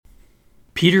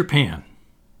Peter Pan,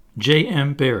 J.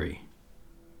 M. Barrie.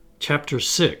 Chapter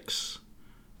 6.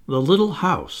 The Little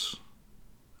House.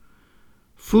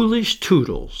 Foolish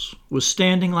Toodles was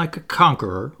standing like a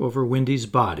conqueror over Wendy's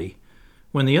body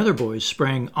when the other boys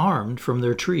sprang armed from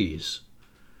their trees.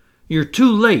 "You're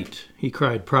too late," he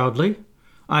cried proudly.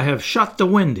 "I have shot the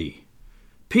Wendy.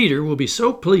 Peter will be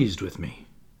so pleased with me."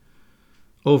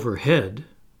 Overhead,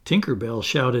 Tinker Bell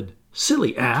shouted,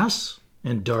 "Silly ass!"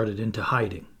 and darted into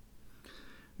hiding.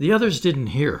 The others didn't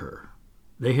hear her.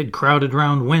 They had crowded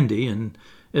round Wendy, and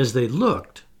as they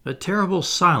looked, a terrible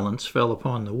silence fell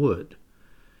upon the wood.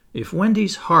 If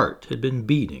Wendy's heart had been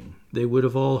beating, they would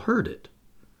have all heard it.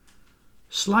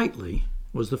 Slightly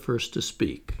was the first to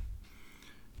speak.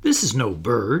 "This is no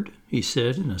bird," he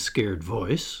said in a scared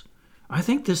voice. "I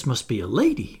think this must be a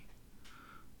lady."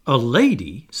 "A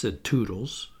lady?" said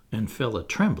Toodles, and fell a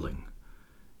trembling.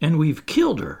 "And we've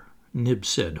killed her," Nib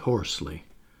said hoarsely.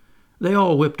 They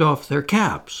all whipped off their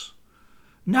caps.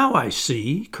 "Now I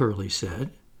see," Curly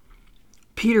said.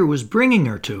 "Peter was bringing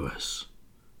her to us."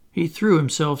 He threw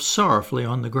himself sorrowfully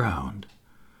on the ground.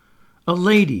 "A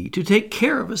lady to take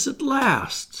care of us at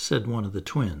last," said one of the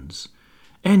twins.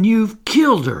 "And you've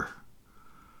killed her."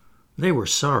 They were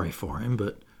sorry for him,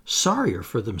 but sorrier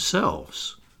for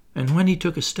themselves, and when he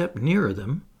took a step nearer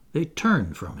them, they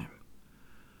turned from him.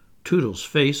 Toodles'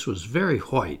 face was very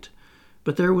white,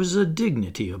 but there was a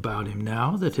dignity about him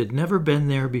now that had never been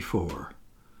there before.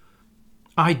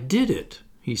 "I did it,"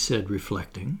 he said,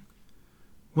 reflecting.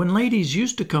 "When ladies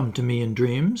used to come to me in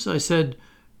dreams, I said,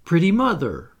 'Pretty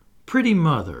mother, pretty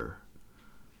mother.'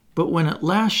 But when at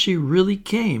last she really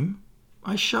came,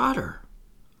 I shot her."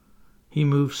 He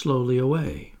moved slowly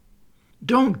away.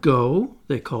 "Don't go,"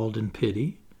 they called in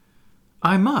pity.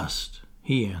 "I must,"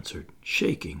 he answered,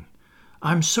 shaking.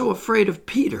 "I'm so afraid of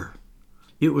Peter."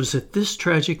 It was at this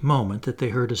tragic moment that they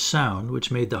heard a sound which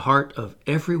made the heart of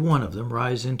every one of them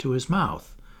rise into his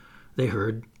mouth. They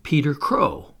heard Peter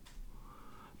crow.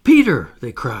 "Peter!"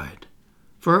 they cried,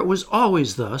 for it was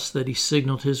always thus that he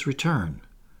signaled his return.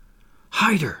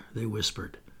 "Hide her!" they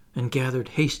whispered, and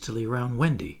gathered hastily round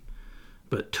Wendy.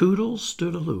 But Toodles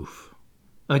stood aloof.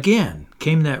 Again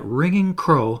came that ringing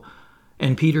crow,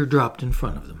 and Peter dropped in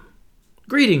front of them.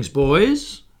 "Greetings,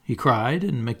 boys!" he cried,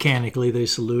 and mechanically they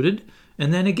saluted,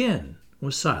 and then again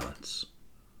was silence.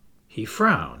 He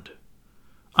frowned.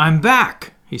 "I'm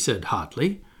back," he said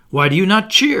hotly. "Why do you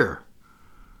not cheer?"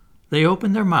 They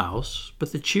opened their mouths,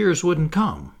 but the cheers wouldn't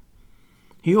come.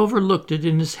 He overlooked it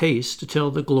in his haste to tell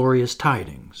the glorious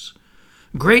tidings.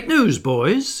 "Great news,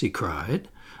 boys!" he cried.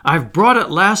 "I've brought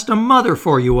at last a mother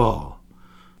for you all."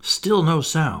 Still no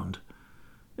sound,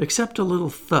 except a little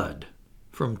thud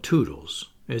from Toodles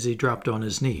as he dropped on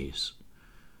his knees.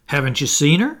 "Haven't you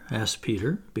seen her?" asked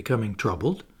Peter, becoming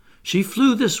troubled. "She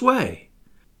flew this way."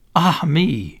 "Ah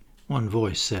me," one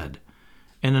voice said,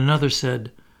 and another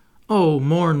said, "Oh,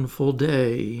 mournful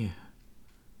day."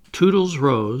 Toodles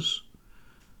rose.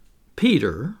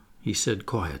 "Peter," he said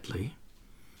quietly,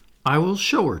 "I will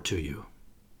show her to you."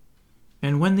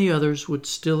 And when the others would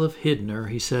still have hidden her,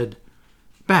 he said,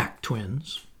 "Back,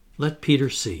 twins, let Peter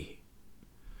see."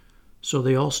 So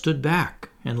they all stood back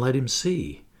and let him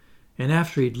see, and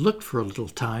after he'd looked for a little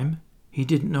time, he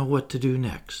didn't know what to do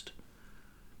next.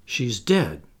 "She's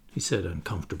dead," he said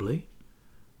uncomfortably.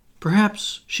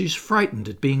 "Perhaps she's frightened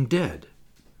at being dead."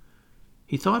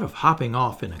 He thought of hopping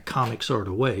off in a comic sort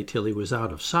of way till he was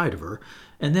out of sight of her,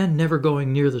 and then never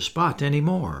going near the spot any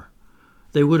more.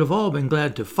 They would have all been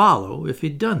glad to follow if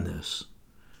he'd done this.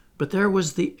 But there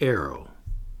was the arrow.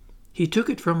 He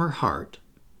took it from her heart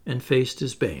and faced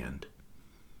his band.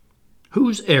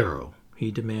 "Whose arrow?" he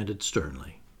demanded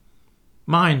sternly.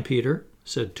 "Mine, Peter,"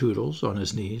 said Toodles on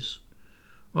his knees.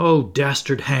 "Oh,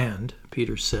 dastard hand,"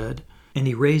 Peter said, and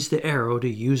he raised the arrow to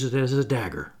use it as a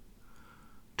dagger.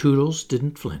 Toodles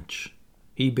didn't flinch.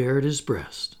 He bared his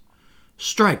breast.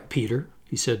 "Strike, Peter,"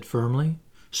 he said firmly.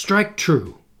 "Strike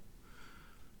true."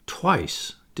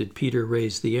 Twice did Peter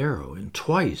raise the arrow, and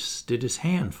twice did his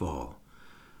hand fall.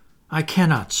 "I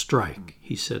cannot strike,"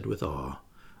 he said with awe.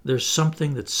 "There's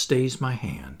something that stays my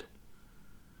hand."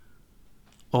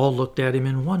 All looked at him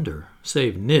in wonder,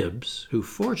 save Nibs, who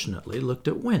fortunately looked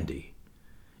at Wendy.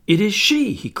 "It is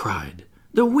she!" he cried.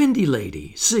 "The Wendy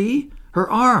lady! See, her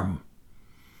arm!"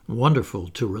 Wonderful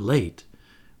to relate,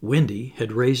 Wendy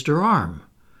had raised her arm.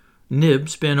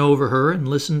 Nibs bent over her and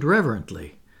listened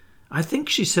reverently. "I think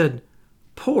she said,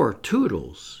 'Poor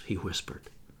Toodles,'" he whispered.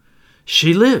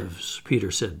 "She lives,"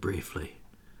 Peter said briefly.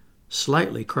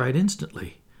 Slightly cried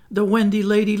instantly, "The Wendy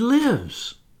lady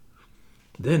lives!"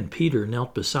 Then Peter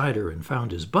knelt beside her and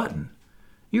found his button,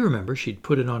 You remember she'd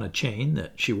put it on a chain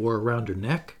that she wore around her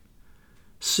neck?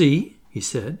 "See," he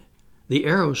said, "the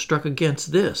arrow struck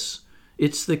against this.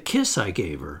 It's the kiss I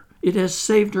gave her. It has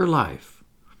saved her life."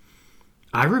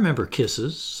 "I remember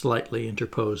kisses," Slightly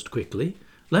interposed quickly.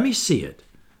 "Let me see it.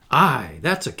 Aye,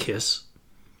 that's a kiss."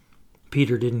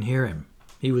 Peter didn't hear him.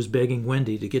 He was begging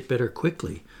Wendy to get better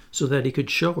quickly so that he could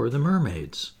show her the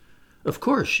mermaids. Of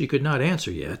course she could not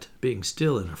answer yet, being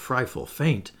still in a frightful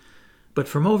faint, but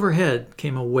from overhead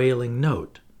came a wailing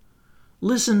note.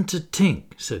 "Listen to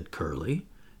Tink," said Curly.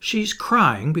 "She's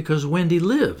crying because Wendy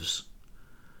lives."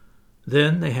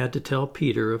 Then they had to tell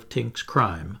Peter of Tink's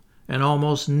crime, and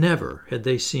almost never had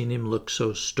they seen him look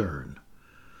so stern.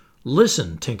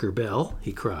 "Listen, Tinker Bell,"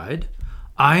 he cried.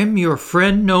 "I'm your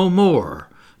friend no more.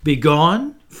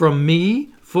 Begone from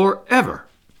me forever."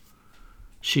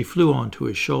 She flew onto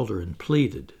his shoulder and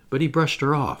pleaded, but he brushed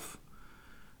her off.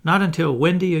 Not until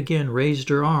Wendy again raised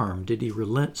her arm did he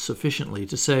relent sufficiently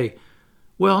to say,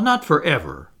 "Well, not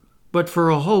forever, but for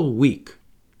a whole week."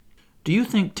 Do you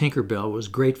think Tinker Bell was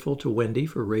grateful to Wendy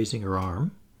for raising her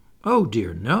arm? Oh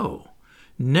dear, no.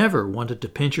 Never wanted to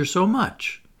pinch her so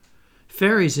much.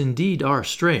 Fairies indeed are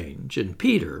strange, and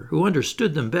Peter, who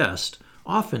understood them best,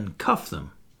 often cuffed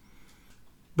them.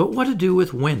 But what to do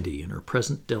with Wendy in her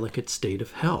present delicate state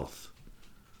of health?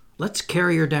 "Let's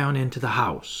carry her down into the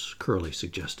house," Curly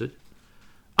suggested.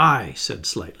 "Aye," said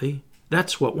Slightly.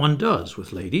 "That's what one does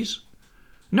with ladies."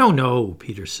 "No, no,"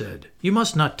 Peter said. "You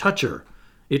must not touch her.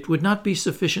 It would not be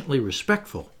sufficiently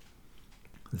respectful."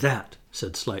 "That,"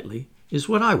 said Slightly, "is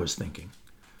what I was thinking."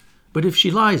 "But if she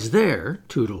lies there,"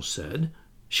 Toodles said,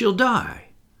 "she'll die."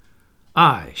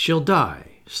 "Aye, she'll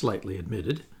die," Slightly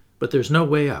admitted, "but there's no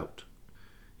way out."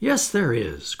 "Yes, there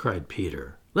is," cried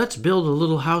Peter. "Let's build a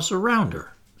little house around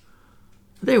her."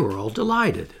 They were all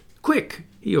delighted. "Quick,"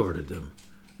 he ordered them.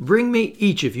 "Bring me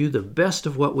each of you the best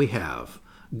of what we have.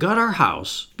 Got our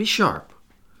house. Be sharp."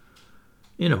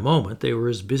 In a moment they were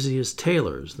as busy as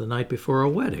tailors the night before a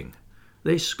wedding.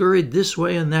 They scurried this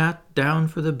way and that, down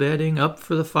for the bedding, up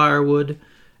for the firewood,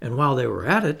 and while they were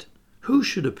at it, who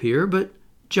should appear but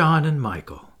John and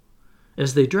Michael.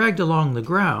 As they dragged along the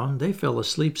ground, they fell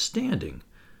asleep standing,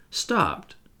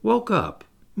 stopped, woke up,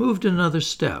 moved another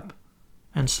step,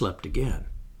 and slept again.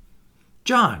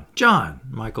 "John, John,"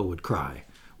 Michael would cry,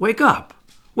 "wake up!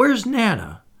 Where's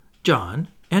Nana, John,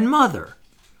 and Mother?"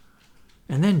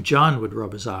 And then John would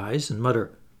rub his eyes and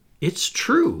mutter, "It's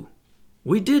true.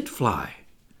 We did fly."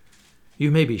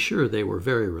 You may be sure they were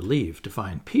very relieved to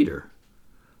find Peter.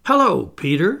 "Hello,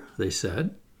 Peter," they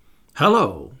said.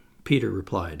 "Hello," Peter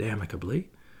replied amicably,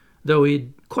 though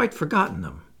he'd quite forgotten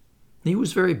them. He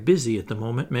was very busy at the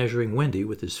moment measuring Wendy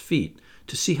with his feet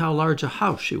to see how large a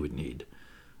house she would need.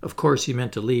 Of course he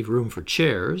meant to leave room for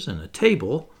chairs and a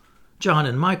table. John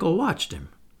and Michael watched him.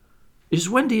 "Is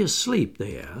Wendy asleep?"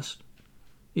 they asked.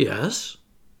 "Yes."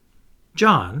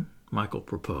 "John," Michael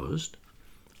proposed,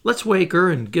 "let's wake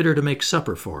her and get her to make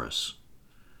supper for us."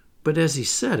 But as he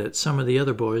said it, some of the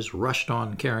other boys rushed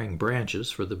on carrying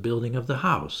branches for the building of the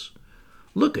house.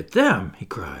 "Look at them!" he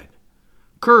cried.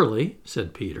 "Curly,"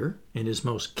 said Peter, in his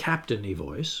most captain-y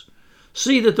voice,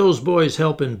 "see that those boys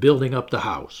help in building up the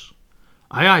house."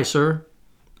 "Aye, aye, sir."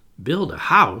 "Build a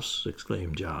house?"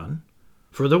 exclaimed John.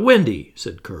 "For the Wendy,"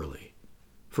 said Curly.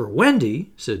 "For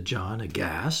Wendy?" said John,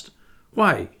 aghast.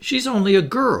 "Why, she's only a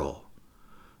girl."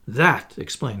 "That,"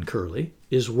 explained Curly,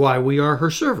 "is why we are her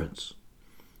servants."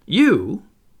 "You?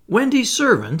 Wendy's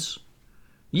servants?"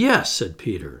 "Yes," said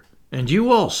Peter, "and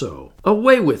you also.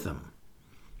 Away with them."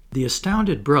 The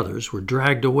astounded brothers were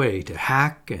dragged away to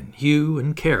hack and hew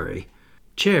and carry.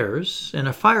 "Chairs and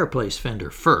a fireplace fender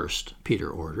first," Peter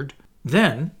ordered.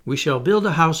 "Then we shall build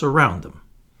a house around them."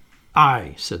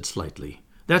 "Aye," said Slightly.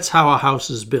 "That's how a house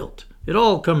is built. It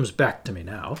all comes back to me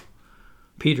now."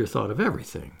 Peter thought of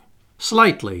everything.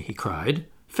 "Slightly," he cried,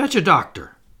 "fetch a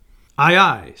doctor." "Aye,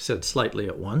 aye," said Slightly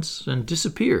at once, and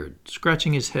disappeared,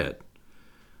 scratching his head.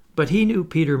 But he knew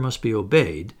Peter must be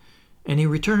obeyed, and he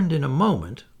returned in a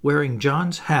moment, wearing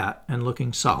John's hat and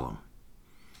looking solemn.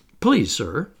 "Please,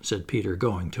 sir," said Peter,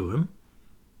 going to him,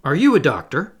 "are you a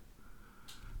doctor?"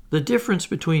 The difference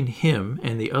between him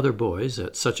and the other boys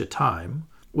at such a time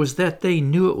was that they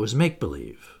knew it was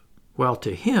make-believe, while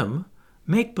to him,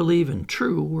 make-believe and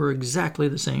true were exactly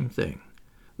the same thing.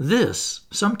 This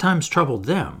sometimes troubled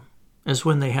them, as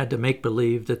when they had to make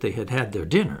believe that they had had their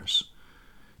dinners.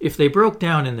 If they broke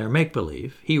down in their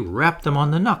make-believe, he rapped them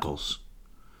on the knuckles.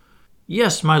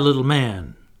 "Yes, my little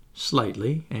man,"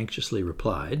 Slightly anxiously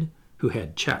replied, who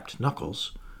had chapped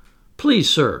knuckles. "Please,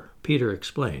 sir," Peter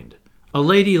explained, "a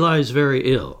lady lies very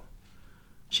ill."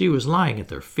 She was lying at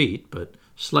their feet, but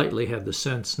Slightly had the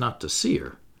sense not to see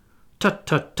her. "Tut,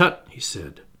 tut, tut," he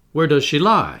said. "Where does she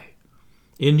lie?"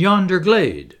 "In yonder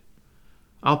glade."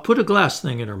 "I'll put a glass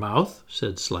thing in her mouth,"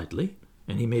 said Slightly,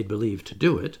 and he made believe to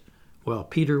do it, while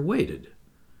Peter waited.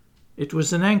 It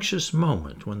was an anxious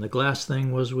moment when the glass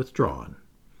thing was withdrawn.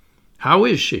 "How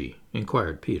is she?"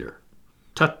 inquired Peter.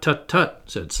 "Tut, tut, tut,"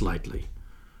 said Slightly.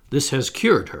 "This has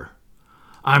cured her."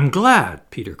 "I'm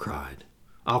glad," Peter cried.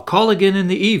 "I'll call again in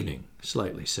the evening,"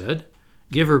 Slightly said.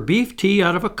 "Give her beef tea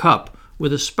out of a cup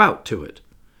with a spout to it."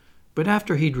 But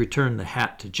after he'd returned the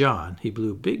hat to John, he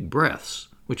blew big breaths,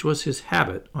 which was his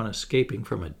habit on escaping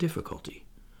from a difficulty.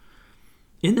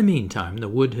 In the meantime, the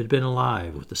wood had been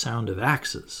alive with the sound of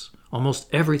axes. Almost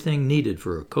everything needed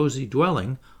for a cozy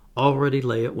dwelling already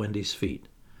lay at Wendy's feet.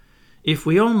 "If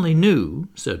we only knew,"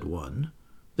 said one,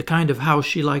 "the kind of house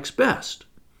she likes best."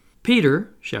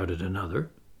 "Peter," shouted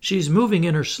another, "she's moving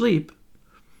in her sleep."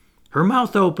 "Her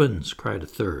mouth opens," cried a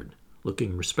third,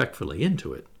 looking respectfully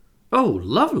into it. "Oh,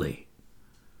 lovely!"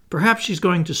 "Perhaps she's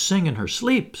going to sing in her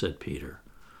sleep," said Peter.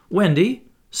 "Wendy,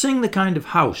 sing the kind of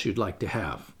house you'd like to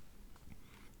have."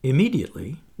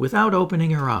 Immediately, without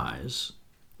opening her eyes,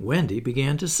 Wendy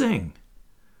began to sing.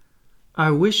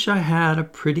 "I wish I had a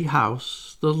pretty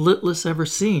house, the littlest ever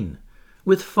seen,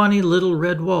 with funny little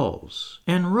red walls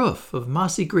and roof of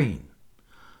mossy green."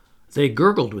 They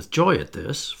gurgled with joy at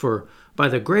this, for by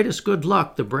the greatest good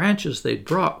luck the branches they'd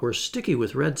brought were sticky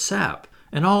with red sap,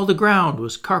 and all the ground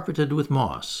was carpeted with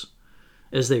moss.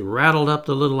 As they rattled up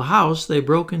the little house, they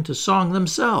broke into song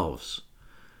themselves.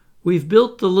 "We've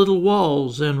built the little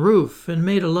walls and roof and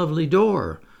made a lovely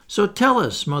door. So tell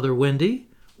us, Mother Wendy,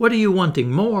 what are you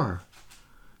wanting more?"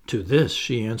 To this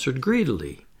she answered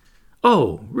greedily,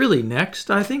 "Oh, really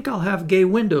next, I think I'll have gay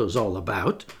windows all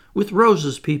about, with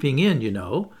roses peeping in, you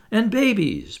know, and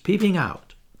babies peeping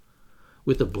out."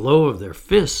 With a blow of their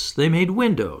fists they made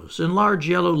windows, and large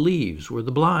yellow leaves were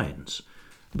the blinds.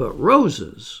 But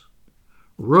roses,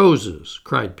 "Roses,"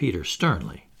 cried Peter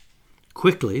sternly.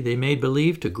 Quickly they made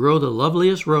believe to grow the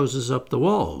loveliest roses up the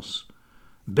walls.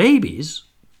 "Babies?"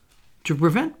 To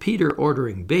prevent Peter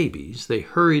ordering babies, they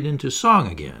hurried into song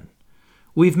again.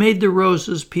 "We've made the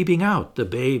roses peeping out, the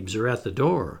babes are at the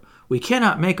door. We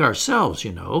cannot make ourselves,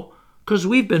 you know, 'cause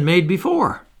we've been made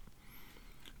before."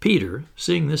 Peter,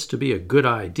 seeing this to be a good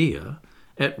idea,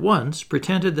 at once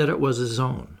pretended that it was his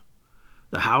own.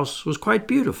 The house was quite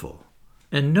beautiful,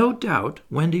 and no doubt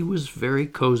Wendy was very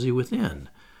cozy within,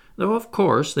 though of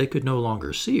course they could no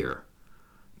longer see her.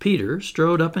 Peter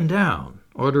strode up and down,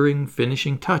 ordering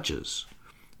finishing touches.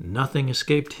 Nothing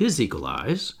escaped his eagle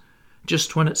eyes.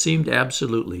 Just when it seemed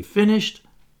absolutely finished,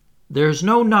 "There's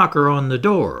no knocker on the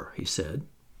door," he said.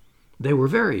 They were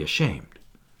very ashamed,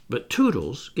 but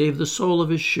Toodles gave the sole of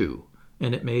his shoe,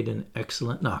 and it made an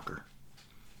excellent knocker.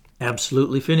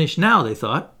 Absolutely finished now, they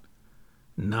thought.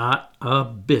 Not a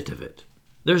bit of it.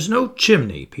 "There's no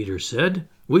chimney," Peter said.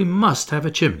 "We must have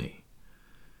a chimney."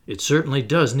 "It certainly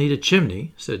does need a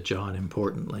chimney," said John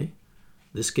importantly.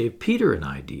 This gave Peter an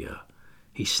idea.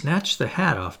 He snatched the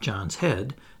hat off John's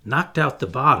head, knocked out the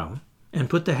bottom, and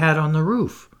put the hat on the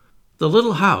roof. The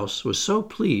little house was so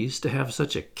pleased to have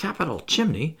such a capital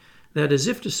chimney that, as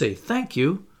if to say thank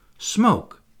you,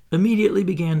 smoke immediately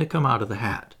began to come out of the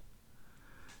hat.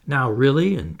 Now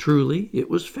really and truly it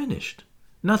was finished.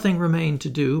 Nothing remained to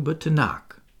do but to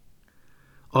knock.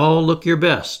 "All look your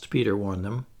best," Peter warned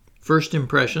them. "First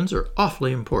impressions are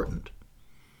awfully important."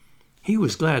 He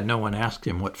was glad no one asked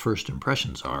him what first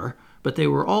impressions are, but they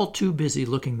were all too busy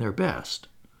looking their best.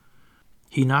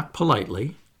 He knocked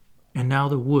politely, and now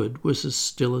the wood was as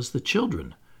still as the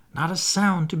children, not a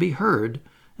sound to be heard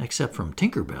except from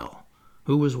Tinker Bell,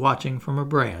 who was watching from a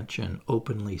branch and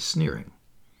openly sneering.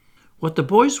 What the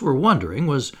boys were wondering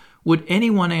was, would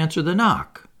anyone answer the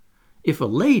knock? If a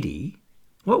lady,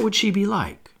 what would she be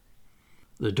like?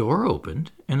 The door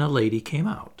opened, and a lady came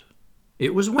out.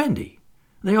 It was Wendy.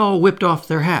 They all whipped off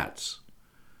their hats.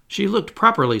 She looked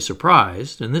properly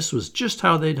surprised, and this was just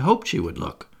how they'd hoped she would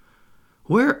look.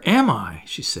 "Where am I?"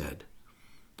 she said.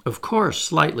 Of course,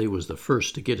 Slightly was the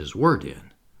first to get his word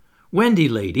in. "Wendy,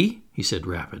 lady," he said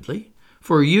rapidly,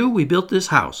 "for you we built this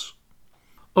house."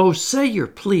 "Oh, say you're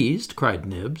pleased," cried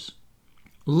Nibs.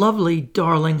 "Lovely,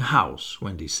 darling house,"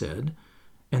 Wendy said,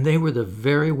 and they were the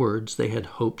very words they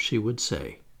had hoped she would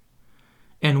say.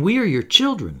 "And we are your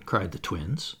children," cried the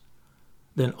twins.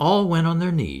 Then all went on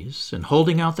their knees, and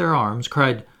holding out their arms,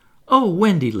 cried, "Oh,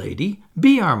 Wendy, lady,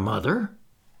 be our mother."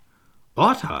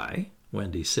 "Ought I?"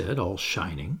 Wendy said, all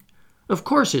shining. "Of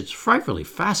course it's frightfully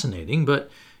fascinating,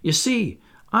 but, you see,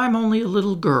 I'm only a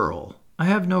little girl. I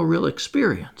have no real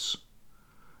experience."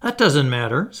 "That doesn't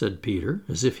matter," said Peter,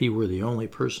 as if he were the only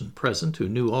person present who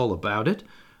knew all about it,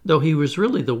 though he was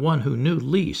really the one who knew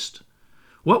least.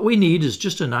 "What we need is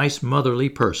just a nice motherly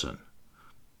person."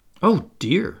 "Oh,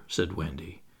 dear," said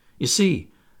Wendy. "You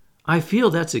see, I feel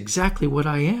that's exactly what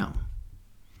I am."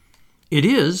 "It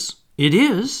is, it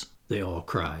is," they all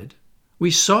cried.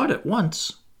 "We saw it at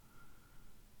once."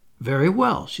 "Very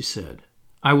well," she said.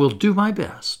 "I will do my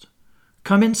best.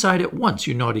 Come inside at once,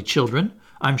 you naughty children.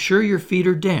 I'm sure your feet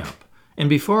are damp, and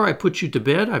before I put you to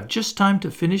bed, I've just time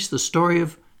to finish the story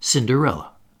of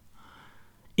Cinderella."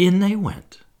 In they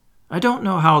went. I don't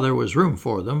know how there was room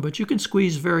for them, but you can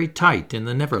squeeze very tight in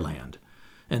the Neverland.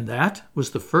 And that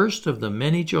was the first of the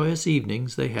many joyous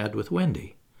evenings they had with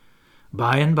Wendy.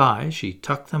 By and by she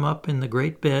tucked them up in the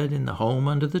great bed in the home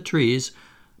under the trees,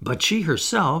 but she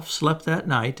herself slept that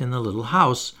night in the little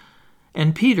house,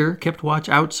 and Peter kept watch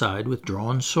outside with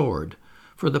drawn sword,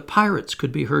 for the pirates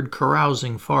could be heard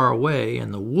carousing far away,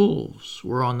 and the wolves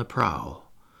were on the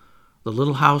prowl. The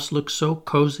little house looked so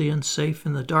cozy and safe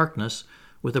in the darkness,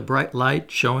 with a bright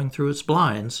light showing through its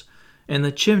blinds, and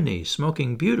the chimney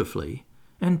smoking beautifully,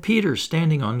 and Peter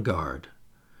standing on guard.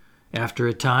 After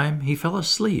a time he fell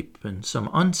asleep, and some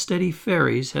unsteady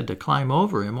fairies had to climb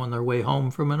over him on their way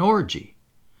home from an orgy.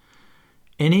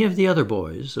 Any of the other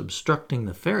boys obstructing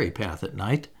the fairy path at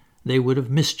night they would have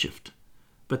mischieved,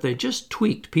 but they just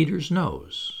tweaked Peter's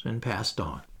nose and passed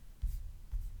on.